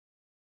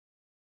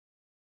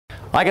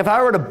Like if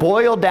I were to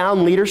boil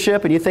down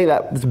leadership, and you think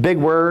that's a big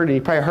word, and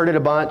you probably heard it a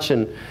bunch,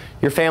 and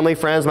your family,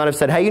 friends might have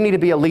said, hey, you need to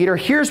be a leader.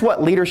 Here's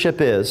what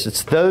leadership is.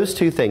 It's those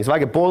two things. If I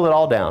could boil it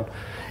all down,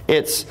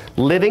 it's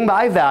living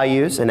by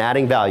values and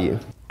adding value.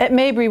 At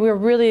Mabry, we're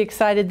really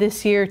excited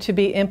this year to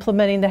be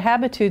implementing the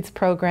Habitudes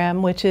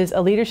program, which is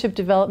a leadership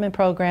development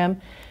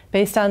program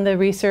based on the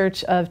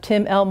research of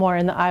Tim Elmore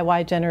and the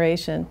IY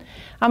generation.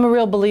 I'm a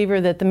real believer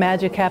that the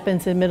magic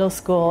happens in middle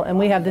school, and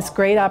we have this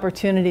great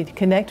opportunity to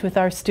connect with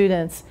our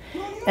students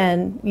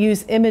and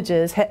use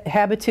images.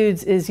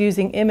 Habitudes is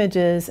using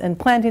images and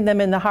planting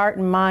them in the heart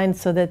and mind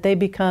so that they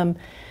become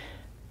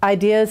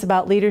ideas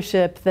about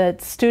leadership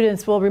that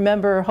students will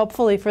remember,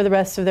 hopefully, for the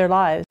rest of their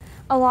lives.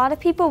 A lot of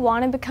people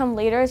want to become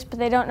leaders, but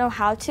they don't know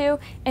how to,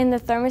 and the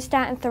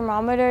thermostat and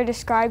thermometer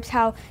describes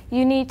how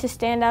you need to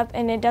stand up,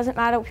 and it doesn't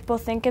matter what people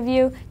think of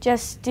you,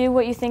 just do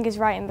what you think is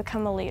right and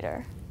become a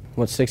leader.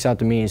 What sticks out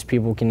to me is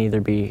people can either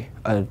be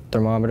a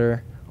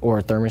thermometer or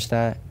a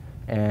thermostat,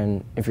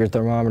 and if you're a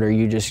thermometer,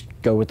 you just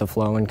go with the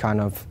flow and kind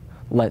of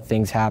let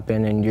things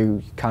happen, and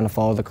you kind of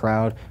follow the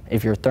crowd.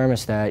 If you're a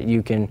thermostat,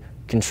 you can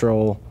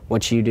control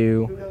what you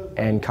do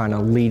and kind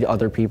of lead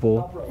other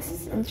people. This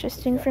is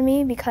interesting for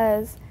me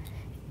because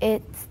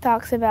it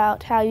talks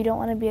about how you don't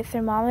want to be a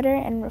thermometer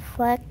and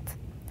reflect,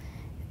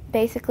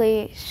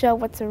 basically show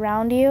what's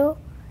around you.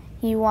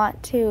 You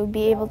want to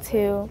be able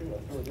to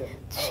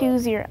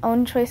choose your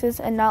own choices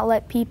and not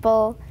let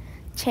people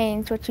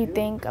change what you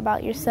think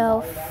about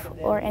yourself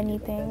or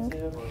anything.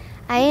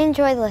 I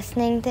enjoyed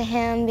listening to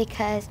him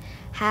because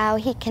how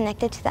he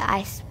connected to the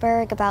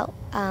iceberg about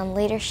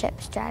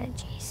leadership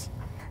strategies.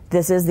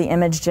 This is the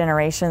image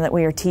generation that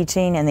we are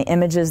teaching, and the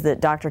images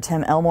that Dr.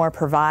 Tim Elmore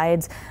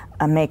provides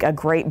make a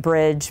great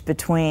bridge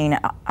between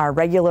our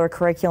regular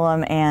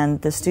curriculum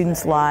and the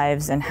students'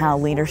 lives and how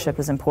leadership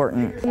is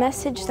important. The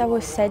message that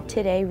was said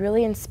today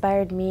really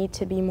inspired me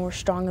to be more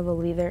strong of a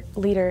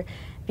leader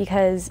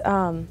because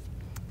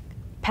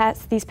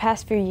these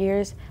past few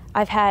years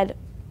I've had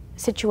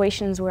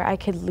situations where I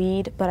could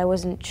lead, but I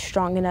wasn't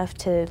strong enough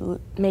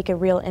to make a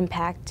real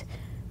impact,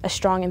 a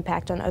strong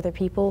impact on other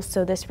people,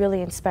 so this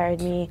really inspired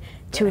me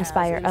to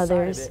inspire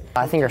others.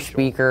 I think our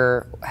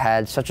speaker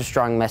had such a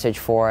strong message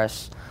for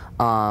us.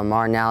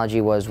 Our analogy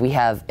was we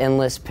have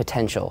endless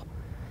potential,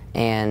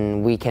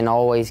 and we can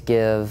always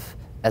give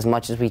as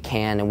much as we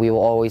can, and we will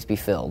always be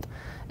filled.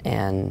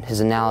 And his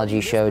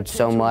analogy showed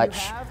so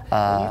much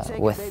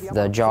with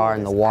the jar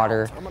and the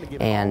water,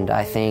 and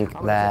I think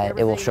that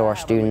it will show our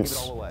students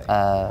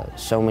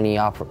so many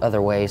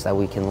other ways that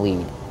we can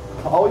lead.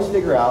 Always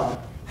figure out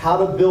how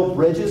to build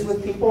bridges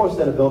with people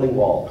instead of building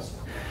walls.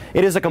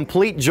 It is a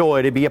complete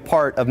joy to be a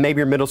part of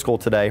Mabry Middle School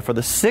today for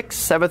the 6th,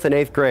 7th, and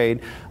 8th grade,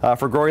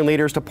 for growing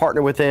leaders to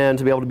partner within,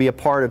 to be able to be a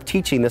part of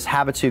teaching this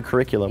Habitude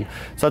curriculum.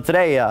 So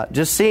today,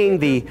 just seeing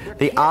the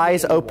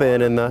eyes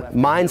open and the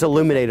minds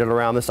illuminated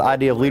around this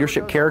idea of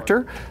leadership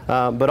character,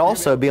 but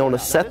also be able to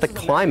set the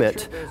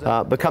climate,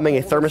 becoming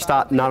a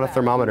thermostat, not a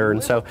thermometer.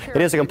 And so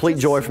it is a complete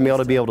joy for me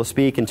to be able to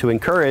speak and to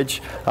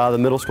encourage the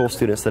middle school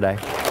students today.